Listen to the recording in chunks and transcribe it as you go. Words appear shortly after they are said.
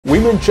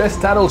women chess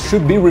titles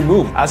should be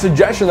removed. A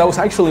suggestion that was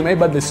actually made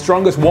by the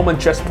strongest woman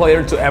chess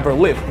player to ever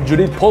live,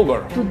 Judit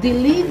Polgar. To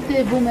delete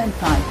the women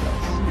titles.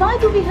 Why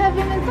do we have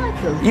women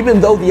titles? Even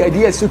though the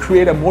idea is to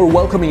create a more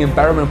welcoming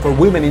environment for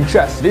women in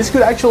chess, this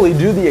could actually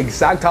do the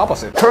exact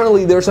opposite.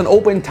 Currently, there's an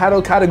open title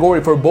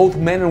category for both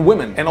men and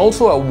women, and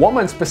also a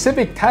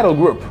woman-specific title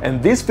group,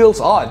 and this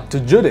feels odd to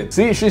Judith.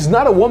 See, she's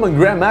not a woman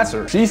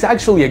grandmaster, she's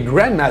actually a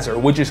grandmaster,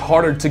 which is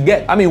harder to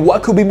get. I mean,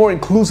 what could be more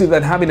inclusive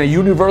than having a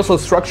universal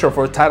structure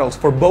for titles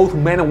for both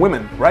men and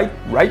women,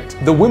 right?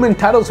 The women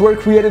titles were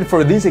created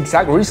for this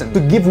exact reason, to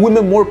give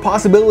women more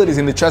possibilities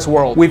in the chess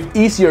world, with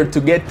easier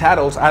to get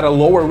titles at a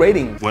lower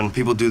rating. When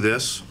people do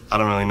this, I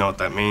don't really know what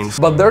that means.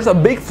 But there's a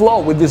big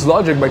flaw with this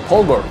logic by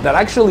Polgar that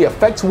actually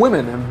affects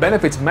women and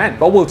benefits men.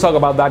 But we'll talk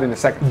about that in a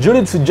second.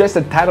 Judith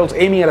suggested titles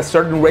aiming at a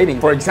certain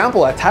rating. For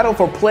example, a title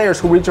for players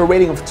who reach a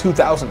rating of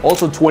 2,000,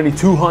 also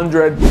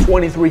 2,200,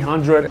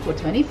 2,300. For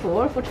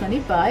 24, for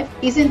 25.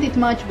 Isn't it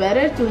much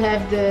better to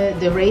have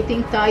the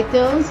rating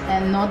titles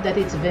and not that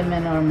it's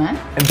women or men?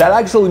 And that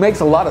actually makes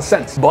a lot of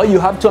sense. But you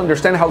have to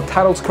understand how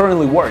titles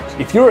currently work.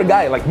 If you're a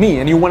guy like me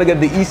and you want to get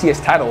the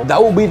easiest title,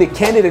 that will be the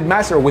candidate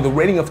master with a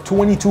rating of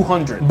 2,200.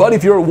 But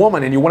if you're a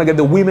woman and you want to get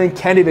the women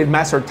candidate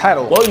master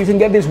title, well, you can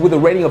get this with a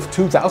rating of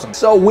 2,000.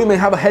 So women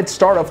have a head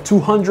start of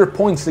 200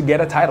 points to get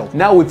a title.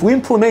 Now, if we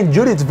implement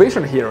Judith's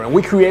vision here and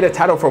we create a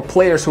title for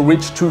players who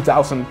reach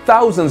 2,000,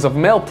 thousands of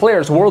male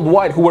players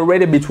worldwide who were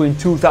rated between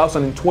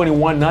 2,000 and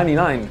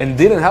 2,199 and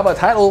didn't have a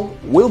title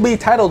will be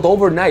titled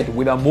overnight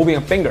without moving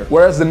a finger.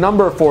 Whereas the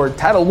number for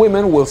title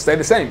women will stay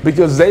the same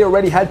because they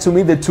already had to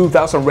meet the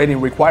 2,000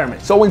 rating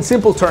requirement. So in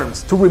simple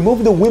terms, to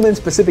remove the women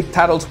specific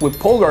titles with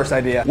Polgar's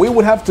idea, we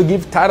would have to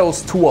give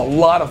titles to a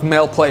lot of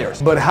male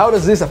players. But how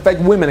does this affect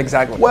women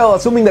exactly? Well,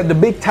 assuming that the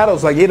big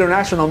titles like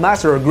International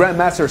Master or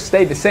Grandmaster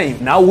stay the same,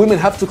 now women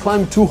have to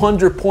climb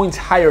 200 points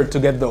higher to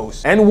get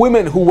those. And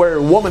women who were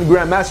woman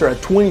Grandmaster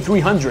at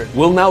 2,300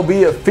 will now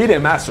be a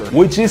FIDE Master,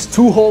 which is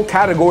 2 whole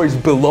categories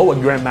below a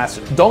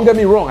Grandmaster. Don't get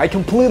me wrong, I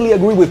completely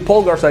agree with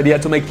Polgar's idea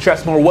to make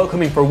chess more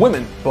welcoming for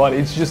women, but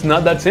it's just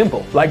not that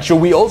simple. Like, should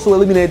we also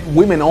eliminate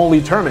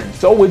women-only tournaments?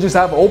 So we just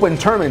have open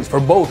tournaments for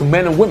both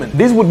men and women.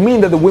 This would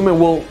mean that the women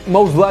will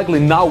most likely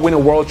not win a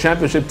world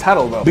championship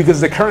title though,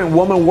 because the current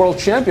woman world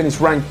champion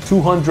is ranked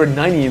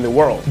 290 in the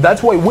world.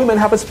 That's why women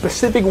have a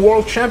specific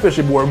world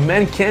championship where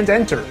men can't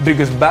enter,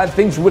 because bad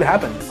things would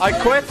happen. I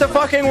quit the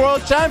fucking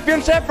world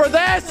championship for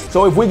this!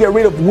 So if we get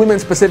rid of women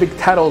specific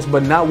titles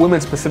but not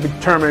women specific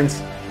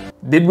tournaments,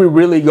 did we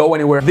really go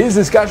anywhere? This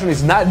discussion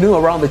is not new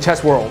around the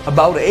chess world.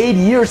 About 8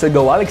 years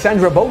ago,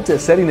 Alexandra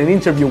Botes said in an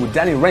interview with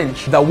Danny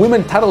Rench that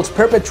women titles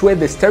perpetuate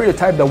the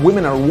stereotype that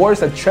women are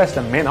worse at chess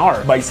than men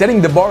are, by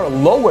setting the bar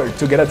lower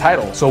to get a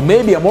title. So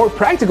maybe a more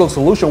practical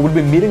solution would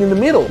be meeting in the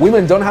middle.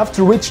 Women don't have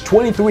to reach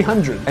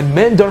 2,300, and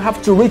men don't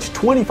have to reach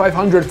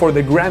 2,500 for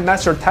the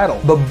Grandmaster title,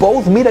 but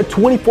both meet at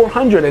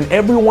 2,400 and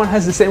everyone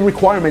has the same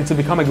requirement to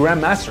become a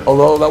Grandmaster.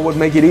 Although that would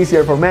make it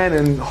easier for men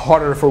and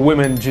harder for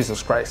women,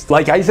 Jesus Christ.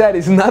 Like I said,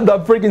 it's not that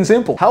freaking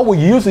simple. How would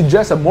you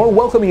suggest a more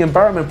welcoming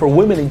environment for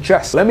women in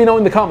chess? Let me know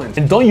in the comments.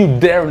 And don't you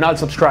dare not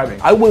subscribing.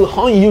 I will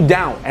hunt you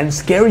down and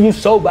scare you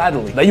so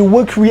badly that you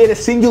will create a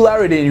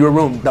singularity in your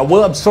room that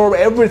will absorb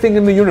everything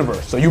in the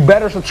universe. So you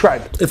better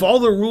subscribe. If all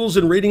the rules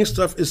and rating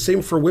stuff is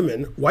same for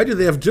women, why do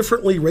they have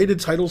differently rated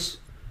titles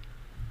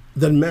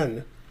than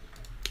men?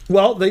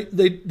 Well,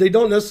 they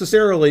don't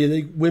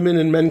necessarily. Women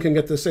and men can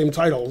get the same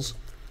titles,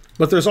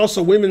 but there's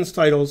also women's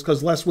titles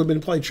because less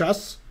women play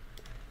chess.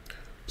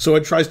 So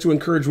it tries to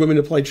encourage women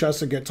to play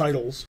chess and get titles.